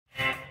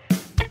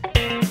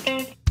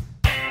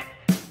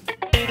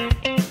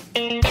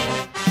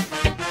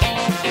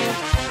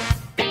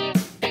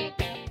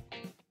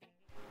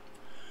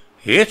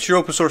It's your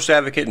open source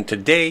advocate, and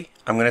today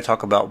I'm going to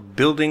talk about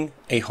building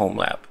a home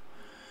lab.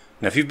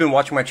 Now, if you've been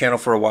watching my channel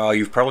for a while,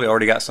 you've probably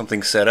already got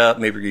something set up.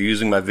 Maybe you're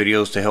using my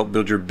videos to help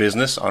build your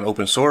business on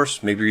open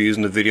source. Maybe you're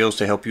using the videos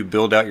to help you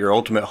build out your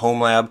ultimate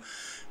home lab.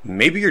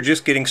 Maybe you're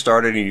just getting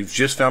started and you've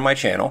just found my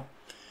channel.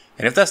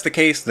 And if that's the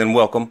case, then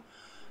welcome.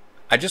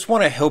 I just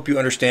want to help you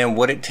understand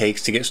what it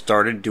takes to get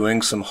started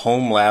doing some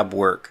home lab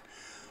work.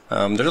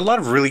 There's a lot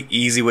of really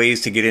easy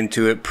ways to get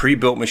into it,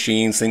 pre-built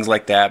machines, things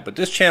like that. But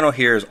this channel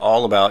here is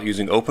all about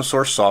using open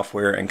source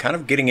software and kind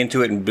of getting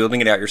into it and building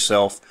it out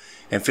yourself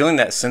and feeling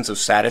that sense of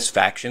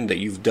satisfaction that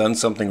you've done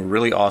something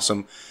really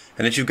awesome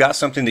and that you've got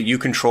something that you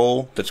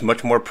control that's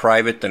much more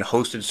private than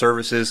hosted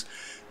services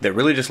that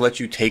really just lets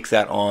you take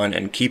that on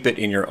and keep it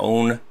in your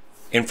own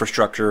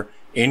infrastructure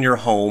in your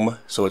home.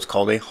 So it's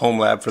called a home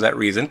lab for that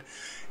reason.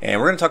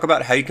 And we're going to talk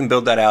about how you can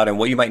build that out and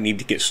what you might need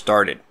to get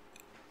started.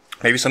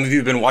 Maybe some of you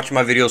have been watching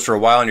my videos for a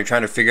while and you're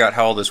trying to figure out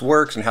how all this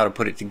works and how to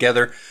put it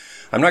together.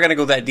 I'm not going to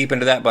go that deep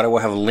into that, but I will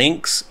have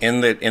links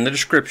in the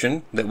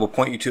description that will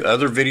point you to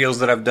other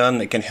videos that I've done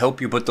that can help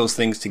you put those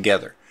things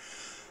together.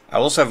 I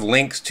also have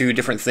links to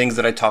different things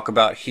that I talk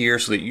about here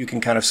so that you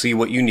can kind of see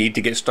what you need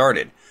to get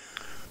started.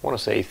 I want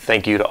to say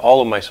thank you to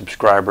all of my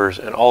subscribers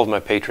and all of my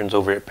patrons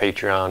over at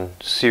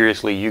Patreon.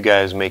 Seriously, you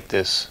guys make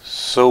this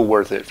so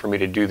worth it for me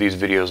to do these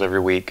videos every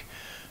week.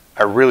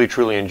 I really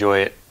truly enjoy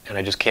it, and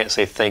I just can't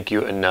say thank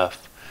you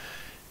enough.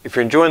 If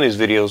you're enjoying these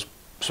videos,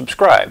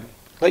 subscribe.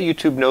 Let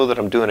YouTube know that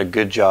I'm doing a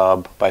good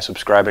job by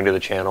subscribing to the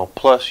channel.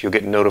 Plus, you'll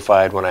get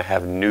notified when I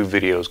have new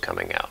videos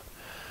coming out.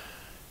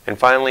 And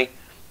finally,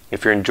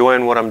 if you're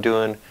enjoying what I'm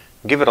doing,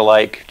 give it a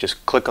like.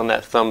 Just click on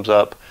that thumbs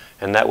up,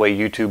 and that way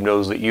YouTube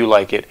knows that you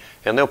like it,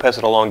 and they'll pass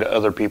it along to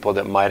other people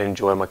that might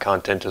enjoy my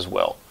content as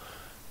well.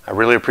 I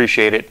really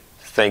appreciate it.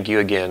 Thank you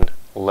again.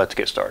 Let's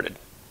get started.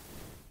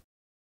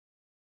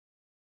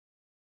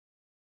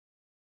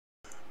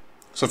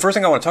 So the first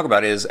thing I want to talk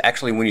about is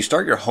actually when you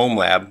start your home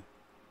lab,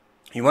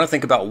 you want to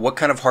think about what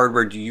kind of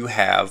hardware do you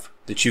have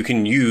that you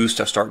can use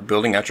to start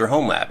building out your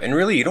home lab. And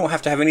really, you don't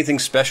have to have anything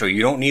special.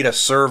 You don't need a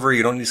server.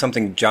 You don't need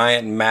something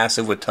giant and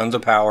massive with tons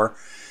of power.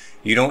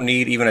 You don't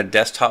need even a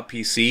desktop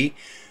PC.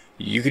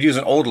 You could use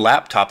an old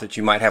laptop that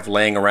you might have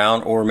laying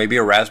around, or maybe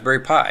a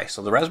Raspberry Pi.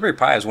 So the Raspberry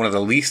Pi is one of the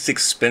least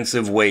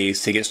expensive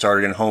ways to get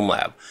started in home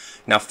lab.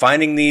 Now,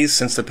 finding these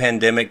since the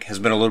pandemic has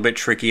been a little bit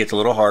tricky. It's a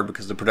little hard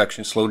because the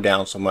production slowed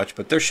down so much,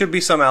 but there should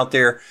be some out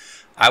there.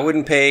 I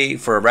wouldn't pay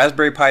for a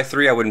Raspberry Pi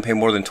 3, I wouldn't pay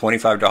more than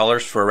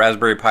 $25. For a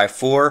Raspberry Pi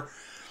 4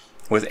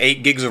 with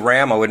 8 gigs of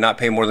RAM, I would not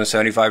pay more than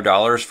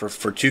 $75.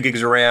 For 2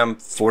 gigs of RAM,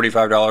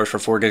 $45. For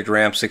 4 gigs of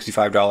RAM,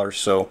 $65.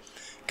 So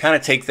kind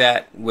of take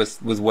that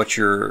with what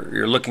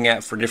you're looking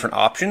at for different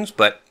options,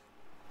 but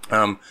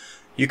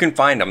you can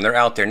find them. They're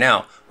out there.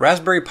 Now,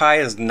 Raspberry Pi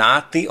is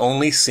not the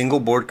only single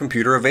board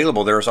computer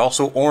available. There's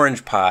also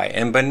Orange Pi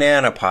and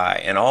Banana Pi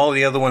and all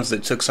the other ones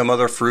that took some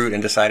other fruit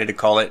and decided to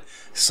call it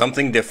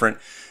something different,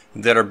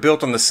 that are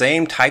built on the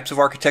same types of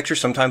architecture.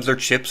 Sometimes their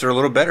chips are a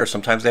little better.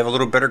 Sometimes they have a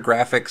little better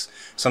graphics.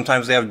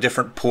 Sometimes they have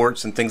different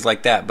ports and things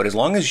like that. But as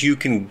long as you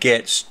can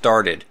get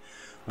started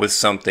with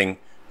something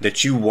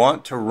that you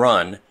want to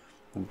run,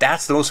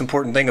 that's the most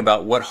important thing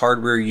about what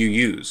hardware you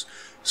use.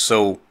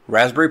 So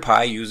Raspberry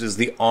Pi uses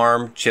the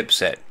ARM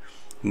chipset.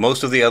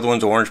 Most of the other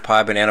ones, Orange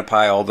Pi, Banana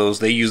Pi, all those,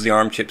 they use the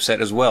ARM chipset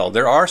as well.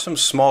 There are some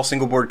small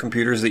single board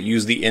computers that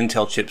use the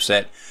Intel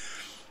chipset.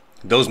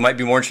 Those might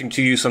be more interesting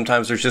to you.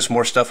 Sometimes there's just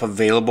more stuff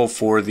available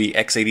for the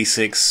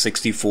x86,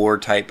 64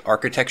 type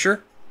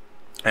architecture.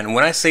 And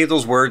when I say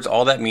those words,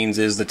 all that means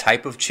is the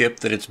type of chip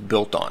that it's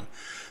built on.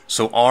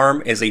 So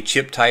ARM is a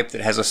chip type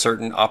that has a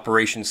certain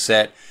operation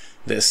set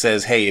that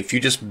says, hey, if you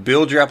just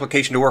build your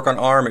application to work on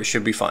ARM, it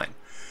should be fine.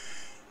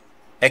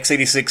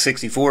 x86,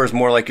 64 is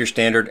more like your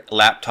standard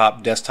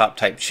laptop, desktop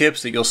type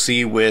chips that you'll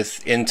see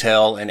with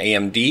Intel and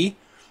AMD.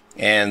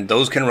 And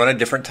those can run a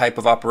different type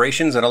of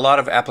operations, and a lot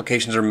of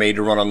applications are made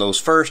to run on those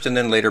first and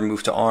then later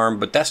move to ARM,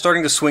 but that's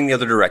starting to swing the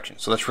other direction.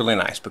 So that's really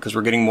nice because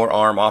we're getting more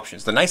ARM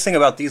options. The nice thing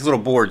about these little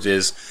boards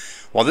is,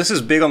 while this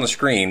is big on the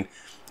screen,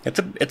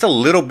 it's a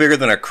little bigger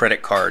than a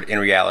credit card in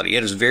reality.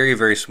 It is very,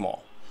 very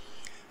small.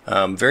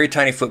 Very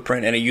tiny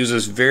footprint, and it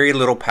uses very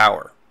little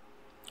power.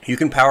 You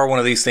can power one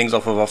of these things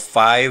off of a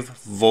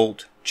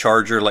 5-volt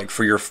charger, like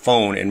for your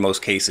phone in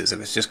most cases. If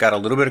it's just got a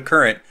little bit of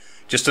current,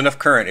 just enough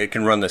current, it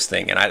can run this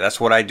thing. And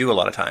that's what I do a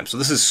lot of times. So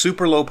this is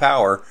super low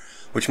power,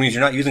 which means you're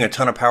not using a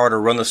ton of power to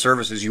run the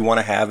services you want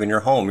to have in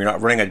your home. You're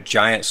not running a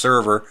giant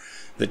server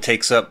that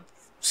takes up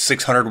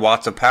 600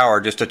 watts of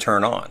power just to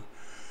turn on.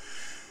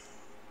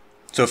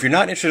 So if you're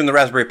not interested in the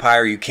Raspberry Pi,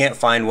 or you can't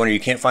find one, or you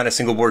can't find a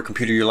single board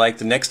computer you like,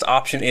 the next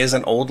option is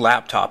an old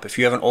laptop. If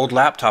you have an old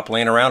laptop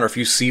laying around, or if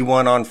you see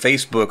one on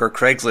Facebook or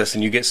Craigslist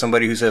and you get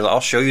somebody who says, I'll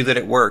show you that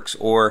it works,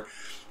 or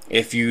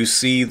if you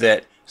see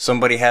that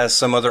somebody has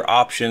some other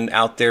option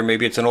out there,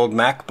 maybe it's an old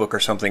MacBook or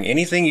something,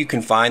 anything you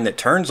can find that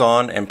turns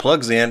on and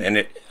plugs in, and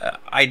it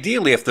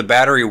ideally, if the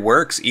battery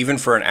works even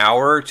for an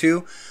hour or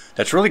two,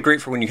 That's really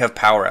great for when you have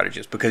power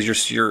outages, because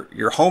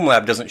your home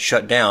lab doesn't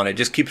shut down. It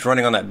just keeps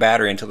running on that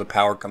battery until the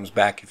power comes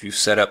back if you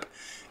set up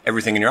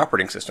everything in your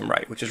operating system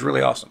right, which is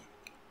really awesome.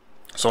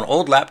 So an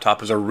old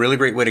laptop is a really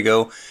great way to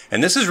go,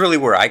 and this is really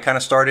where I kind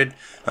of started.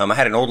 I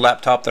had an old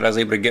laptop that I was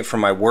able to get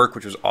from my work,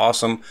 which was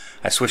awesome.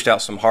 I switched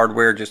out some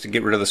hardware just to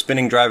get rid of the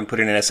spinning drive and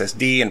put in an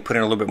SSD and put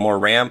in a little bit more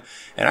RAM,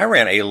 and I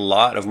ran a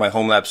lot of my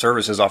Homelabs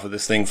services off of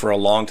this thing for a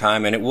long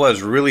time, and it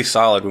was really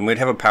solid. When we'd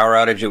have a power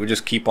outage, it would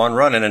just keep on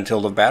running until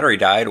the battery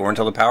died or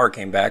until the power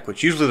came back,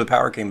 which usually the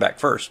power came back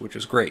first, which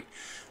was great.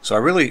 So I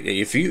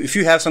really, if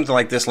you have something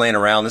like this laying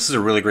around, this is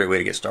a really great way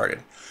to get started.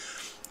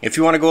 If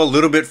you want to go a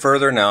little bit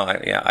further, now,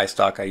 yeah,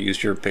 iStock, I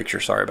used your picture,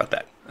 sorry about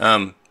that.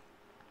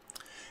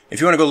 If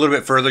you want to go a little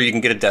bit further, you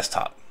can get a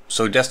desktop.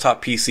 So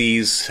desktop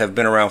PCs have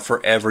been around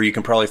forever. You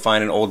can probably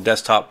find an old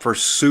desktop for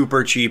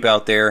super cheap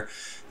out there.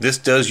 This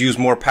does use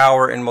more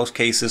power in most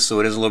cases, so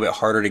it is a little bit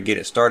harder to get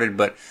it started,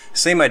 but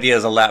same idea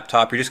as a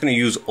laptop. You're just going to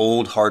use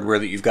old hardware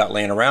that you've got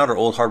laying around or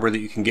old hardware that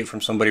you can get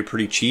from somebody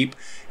pretty cheap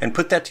and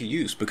put that to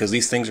use, because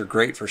these things are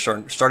great for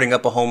starting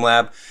up a home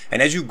lab.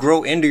 And as you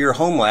grow into your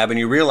home lab and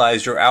you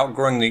realize you're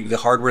outgrowing the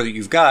hardware that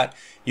you've got,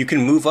 you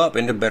can move up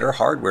into better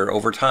hardware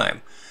over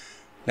time.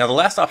 Now the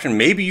last option,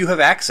 maybe you have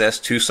access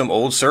to some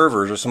old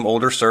servers or some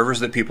older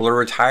servers that people are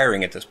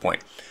retiring at this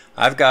point.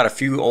 I've got a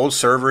few old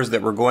servers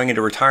that were going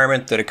into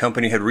retirement that a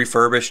company had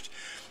refurbished,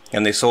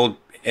 and they sold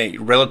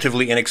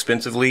relatively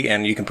inexpensively,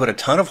 and you can put a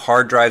ton of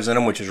hard drives in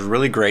them, which is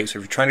really great. So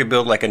if you're trying to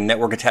build like a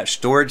network attached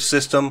storage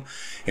system,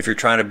 if you're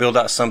trying to build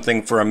out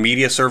something for a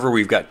media server,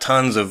 we've got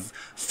tons of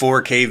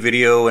 4K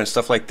video and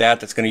stuff like that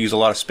that's going to use a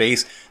lot of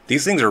space.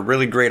 These things are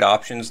really great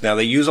options. Now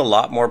they use a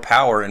lot more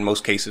power in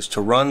most cases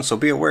to run, so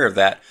be aware of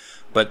that.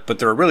 But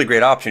they're a really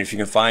great option if you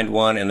can find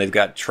one, and they've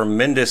got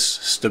tremendous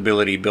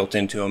stability built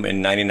into them.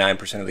 In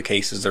 99% of the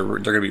cases, they're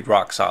going to be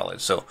rock solid.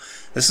 So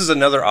this is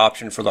another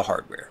option for the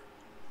hardware.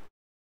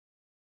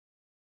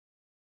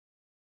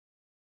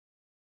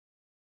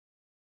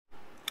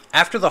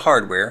 After the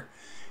hardware,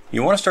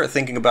 you want to start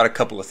thinking about a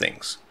couple of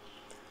things.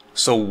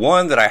 So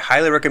one that I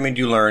highly recommend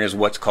you learn is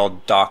what's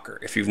called Docker.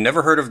 If you've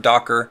never heard of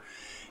Docker,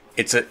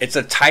 it's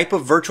a type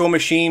of virtual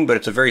machine, but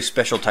it's a very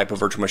special type of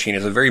virtual machine.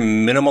 It's a very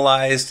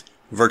minimalized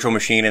virtual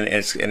machine, and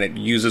it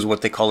uses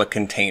what they call a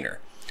container.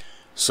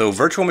 So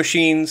virtual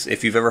machines,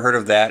 if you've ever heard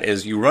of that,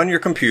 is you run your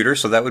computer,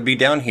 so that would be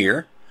down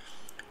here.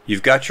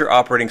 You've got your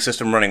operating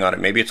system running on it.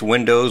 Maybe it's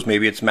Windows,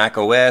 maybe it's Mac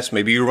OS,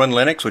 maybe you run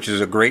Linux, which is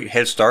a great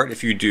head start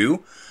if you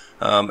do.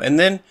 And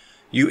then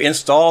you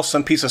install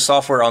some piece of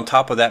software on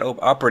top of that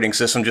operating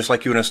system, just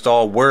like you would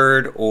install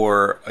Word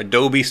or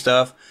Adobe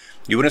stuff.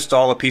 You would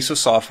install a piece of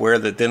software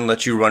that then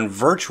lets you run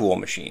virtual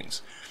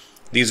machines.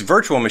 These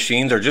virtual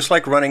machines are just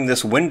like running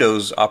this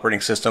Windows operating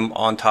system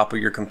on top of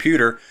your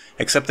computer,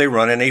 except they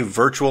run in a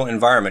virtual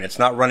environment. It's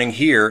not running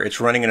here,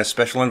 it's running in a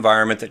special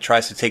environment that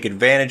tries to take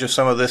advantage of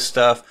some of this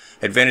stuff,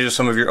 advantage of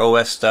some of your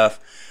OS stuff.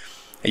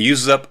 It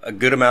uses up a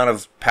good amount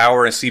of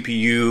power and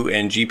CPU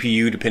and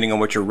GPU depending on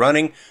what you're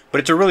running,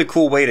 but it's a really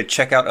cool way to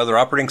check out other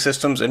operating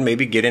systems and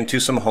maybe get into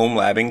some home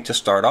labbing to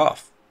start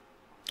off.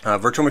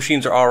 Virtual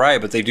machines are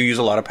alright, but they do use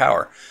a lot of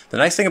power. The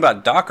nice thing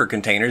about Docker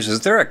containers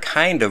is they're a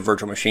kind of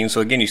virtual machine. So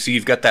again, you see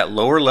you've got that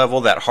lower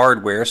level, that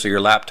hardware, so your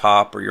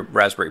laptop or your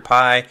Raspberry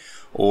Pi,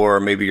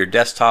 or maybe your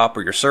desktop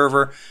or your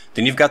server.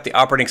 Then you've got the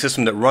operating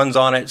system that runs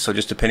on it, so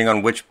just depending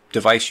on which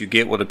device you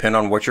get will depend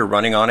on what you're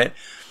running on it.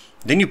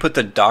 Then you put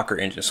the Docker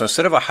engine. So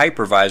instead of a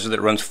hypervisor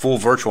that runs full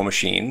virtual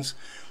machines,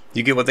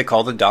 you get what they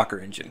call the Docker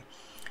engine.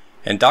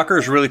 And Docker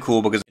is really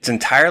cool because it's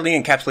entirely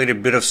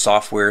encapsulated bit of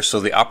software,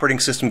 so the operating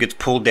system gets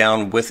pulled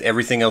down with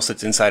everything else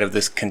that's inside of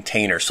this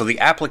container. So the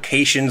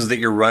applications that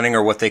you're running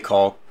are what they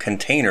call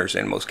containers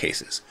in most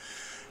cases.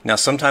 Now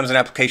sometimes an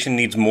application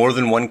needs more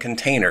than one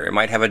container. It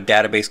might have a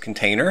database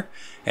container,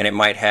 and it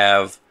might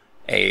have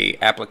a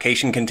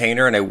application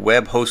container and a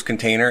web host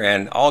container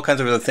and all kinds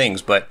of other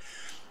things. But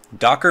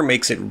Docker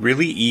makes it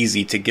really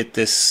easy to get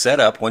this set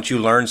up once you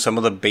learn some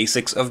of the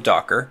basics of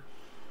Docker.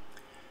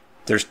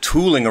 There's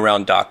tooling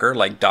around Docker,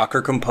 like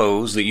Docker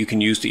Compose, that you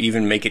can use to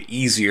even make it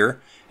easier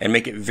and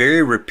make it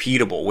very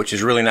repeatable, which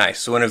is really nice.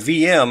 So in a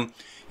VM,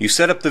 you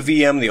set up the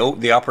VM,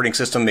 the operating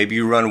system, maybe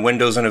you run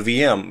Windows in a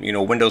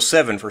VM, Windows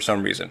 7 for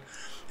some reason,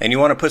 and you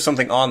want to put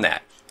something on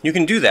that. You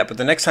can do that, but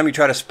the next time you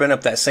try to spin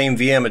up that same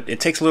VM, it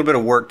takes a little bit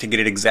of work to get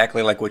it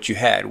exactly like what you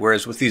had.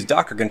 Whereas with these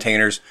Docker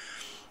containers,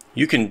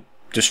 you can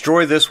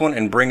destroy this one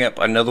and bring up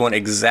another one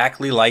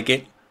exactly like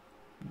it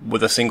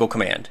with a single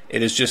command.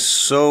 It is just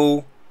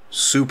so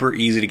super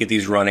easy to get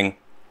these running.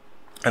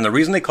 And the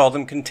reason they call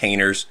them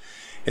containers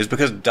is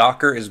because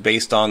Docker is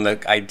based on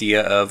the idea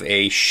of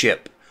a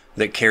ship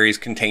that carries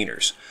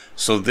containers.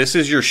 So this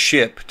is your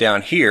ship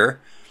down here,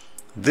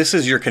 this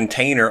is your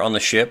container on the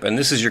ship, and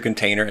this is your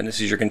container, and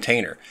this is your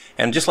container.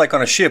 And just like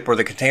on a ship where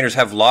the containers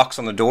have locks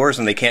on the doors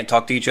and they can't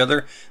talk to each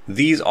other,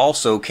 these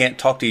also can't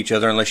talk to each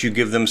other unless you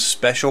give them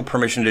special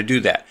permission to do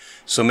that.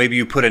 So maybe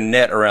you put a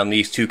net around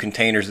these two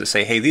containers that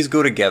say, hey, these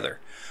go together.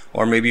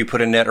 Or maybe you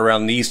put a net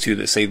around these two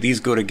that say these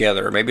go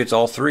together, or maybe it's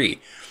all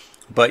three.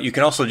 But you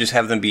can also just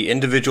have them be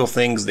individual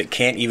things that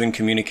can't even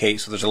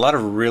communicate. So there's a lot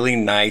of really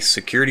nice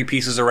security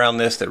pieces around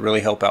this that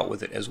really help out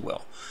with it as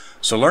well.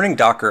 So learning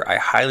Docker, I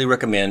highly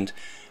recommend.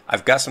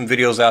 I've got some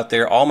videos out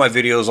there. All my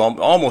videos,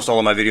 almost all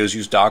of my videos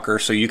use Docker,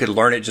 so you could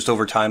learn it just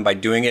over time by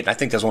doing it. And I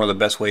think that's one of the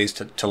best ways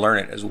to learn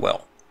it as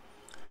well.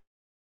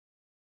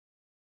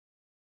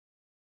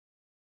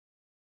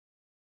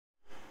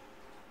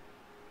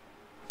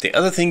 The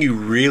other thing you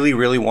really,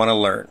 really want to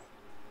learn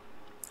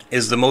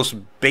is the most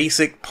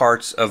basic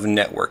parts of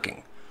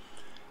networking.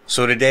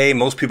 So today,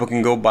 most people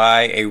can go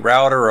buy a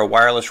router or a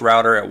wireless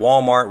router at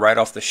Walmart right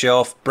off the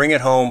shelf, bring it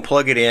home,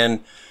 plug it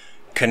in,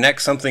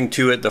 connect something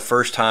to it the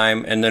first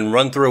time, and then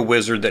run through a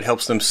wizard that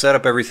helps them set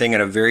up everything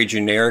in a very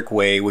generic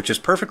way, which is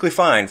perfectly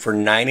fine for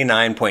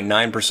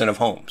 99.9% of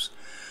homes.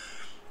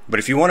 But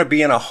if you want to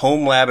be in a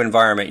home lab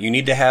environment, you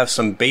need to have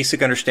some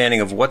basic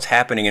understanding of what's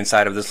happening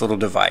inside of this little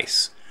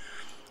device.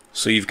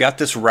 So you've got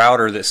this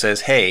router that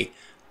says, hey,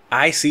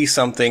 I see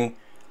something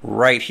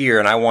right here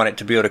and I want it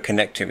to be able to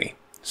connect to me.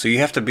 So you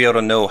have to be able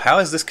to know, how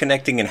is this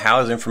connecting and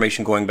how is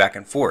information going back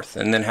and forth?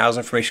 And then how is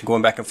information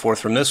going back and forth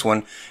from this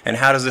one? And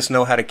how does this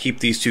know how to keep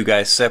these two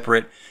guys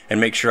separate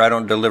and make sure I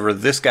don't deliver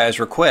this guy's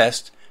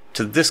request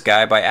to this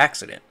guy by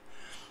accident?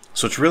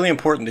 So it's really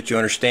important that you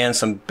understand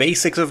some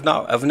basics of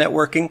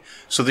networking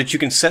so that you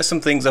can set some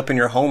things up in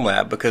your home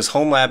lab, because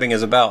home labbing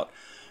is about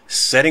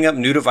setting up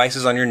new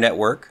devices on your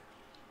network,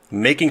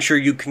 making sure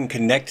you can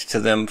connect to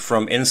them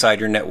from inside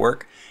your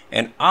network,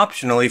 and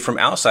optionally from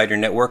outside your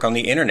network on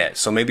the internet.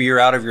 So maybe you're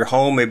out of your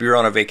home, maybe you're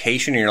on a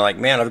vacation and you're like,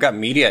 man, I've got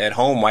media at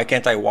home. Why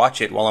can't I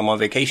watch it while I'm on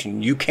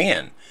vacation? You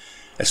can,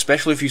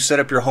 especially if you set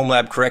up your home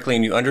lab correctly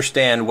and you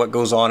understand what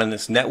goes on in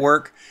this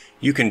network.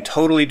 You can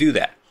totally do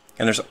that.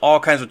 And there's all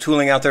kinds of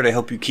tooling out there to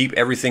help you keep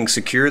everything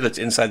secure that's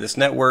inside this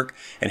network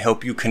and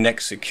help you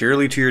connect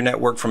securely to your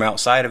network from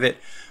outside of it.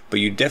 But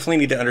you definitely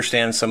need to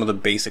understand some of the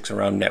basics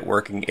around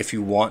networking if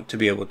you want to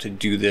be able to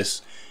do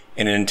this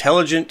in an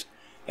intelligent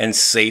and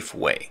safe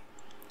way.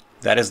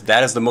 That is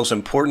the most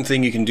important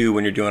thing you can do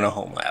when you're doing a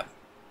home lab.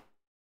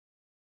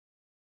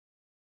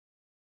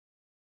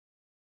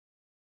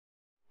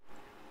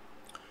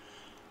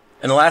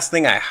 And the last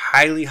thing I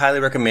highly, highly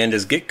recommend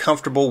is get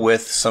comfortable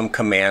with some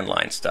command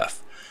line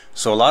stuff.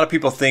 So a lot of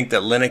people think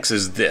that Linux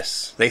is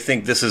this. They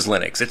think this is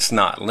Linux. It's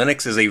not.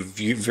 Linux is a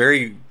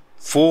very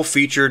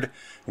full-featured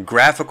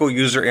graphical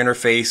user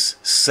interface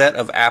set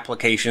of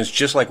applications,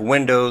 just like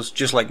Windows,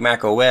 just like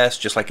Mac OS,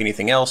 just like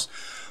anything else.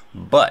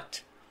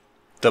 But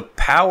the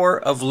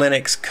power of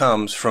Linux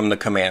comes from the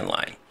command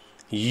line.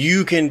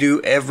 You can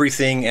do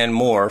everything and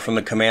more from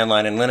the command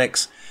line in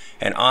Linux.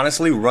 And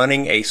honestly,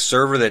 running a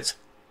server that's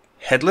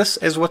headless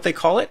is what they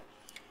call it.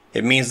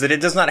 It means that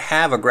it does not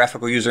have a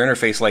graphical user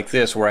interface like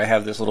this, where I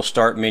have this little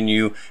start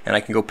menu and I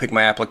can go pick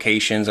my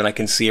applications and I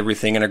can see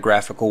everything in a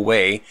graphical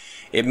way.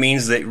 It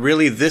means that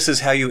really this is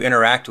how you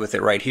interact with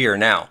it right here.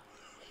 Now,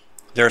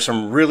 there are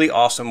some really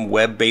awesome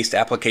web-based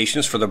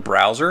applications for the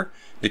browser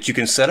that you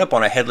can set up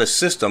on a headless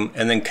system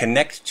and then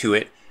connect to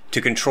it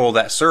to control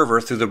that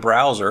server through the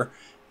browser.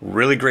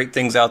 Really great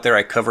things out there.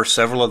 I cover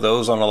several of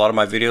those on a lot of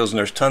my videos, and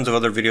there's tons of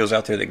other videos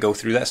out there that go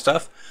through that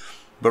stuff.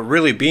 But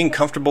really being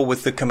comfortable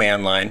with the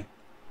command line,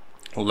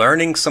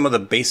 learning some of the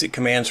basic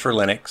commands for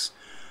Linux,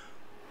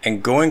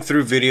 and going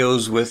through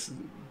videos with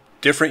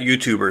different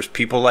YouTubers,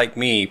 people like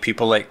me,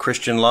 people like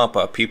Christian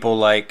Lampa, people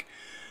like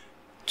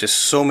just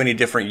so many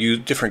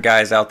different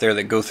guys out there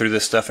that go through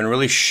this stuff and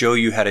really show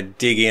you how to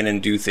dig in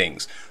and do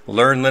things.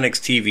 Learn Linux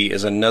TV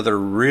is another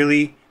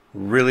really,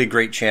 really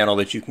great channel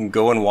that you can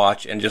go and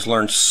watch and just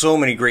learn so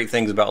many great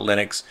things about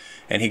Linux.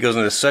 And he goes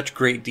into such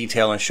great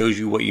detail and shows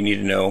you what you need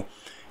to know.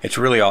 It's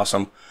really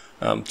awesome.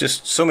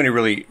 Just so many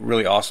really,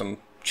 really awesome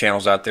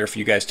channels out there for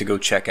you guys to go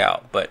check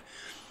out. But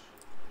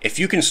if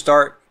you can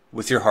start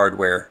with your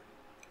hardware,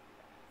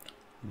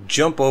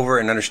 jump over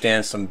and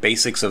understand some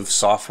basics of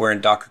software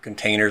and Docker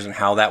containers and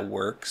how that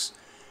works.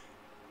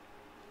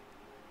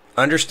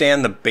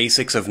 Understand the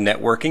basics of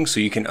networking so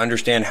you can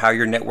understand how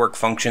your network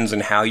functions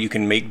and how you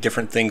can make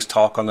different things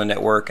talk on the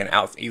network and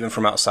out even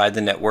from outside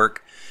the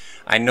network.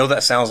 I know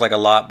that sounds like a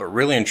lot, but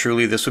really and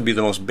truly this would be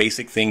the most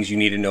basic things you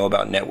need to know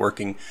about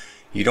networking.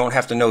 You don't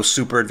have to know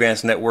super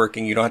advanced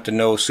networking. You don't have to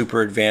know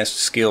super advanced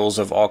skills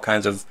of all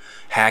kinds of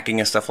hacking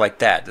and stuff like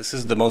that. This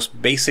is the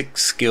most basic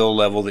skill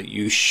level that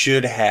you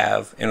should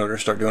have in order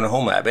to start doing a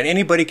home lab. And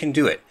anybody can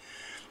do it.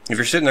 If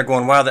you're sitting there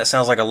going, wow, that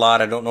sounds like a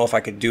lot, I don't know if I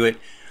could do it.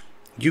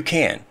 You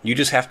can. You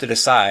just have to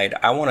decide,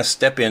 I want to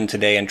step in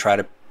today and try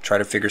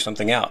to figure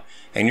something out.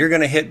 And you're going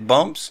to hit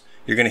bumps,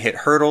 you're going to hit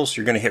hurdles,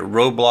 you're going to hit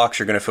roadblocks,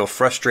 you're going to feel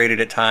frustrated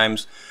at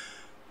times.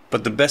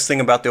 But the best thing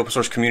about the open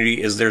source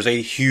community is there's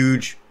a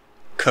huge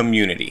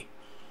community.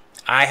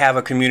 I have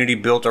a community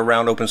built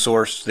around open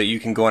source that you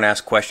can go and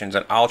ask questions,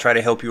 and I'll try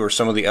to help you, or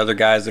some of the other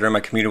guys that are in my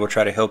community will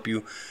try to help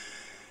you.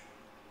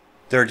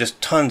 There are just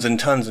tons and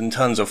tons and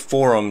tons of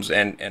forums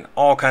and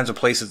all kinds of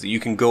places that you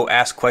can go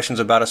ask questions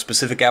about a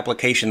specific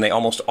application. They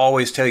almost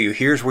always tell you,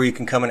 here's where you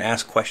can come and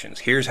ask questions.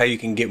 Here's how you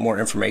can get more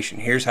information.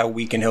 Here's how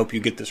we can help you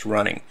get this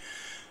running.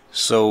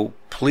 So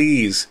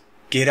please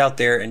get out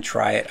there and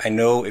try it. I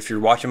know if you're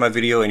watching my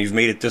video and you've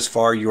made it this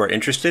far, you are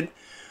interested.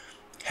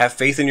 Have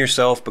faith in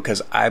yourself,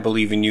 because I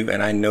believe in you,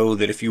 and I know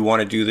that if you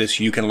want to do this,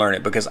 you can learn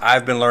it, because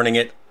I've been learning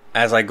it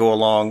as I go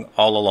along,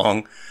 all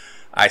along.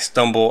 I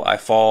stumble, I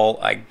fall,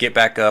 I get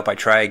back up, I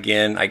try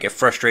again, I get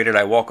frustrated,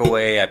 I walk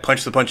away, I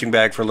punch the punching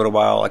bag for a little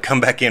while, I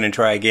come back in and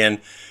try again.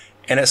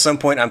 And at some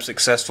point I'm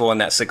successful, and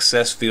that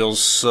success feels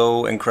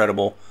so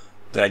incredible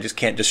that I just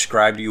can't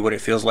describe to you what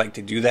it feels like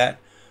to do that.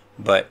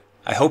 But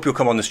I hope you'll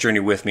come on this journey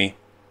with me.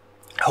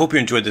 I hope you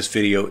enjoyed this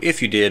video.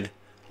 If you did,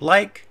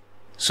 like,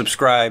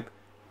 subscribe,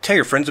 tell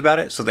your friends about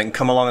it so they can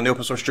come along on the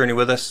open source journey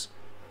with us,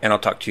 and I'll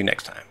talk to you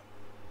next time.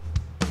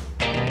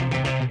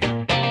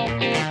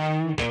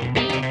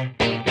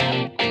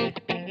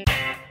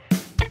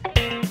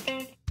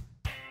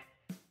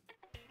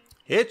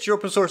 It's your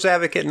open source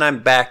advocate, and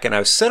I'm back, and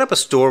I've set up a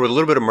store with a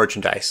little bit of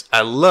merchandise.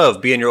 I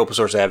love being your open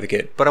source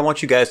advocate, but I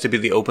want you guys to be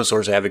the open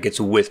source advocates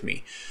with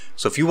me.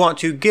 So if you want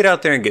to, get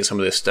out there and get some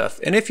of this stuff.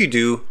 And if you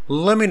do,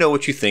 let me know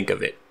what you think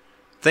of it.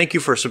 Thank you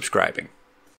for subscribing.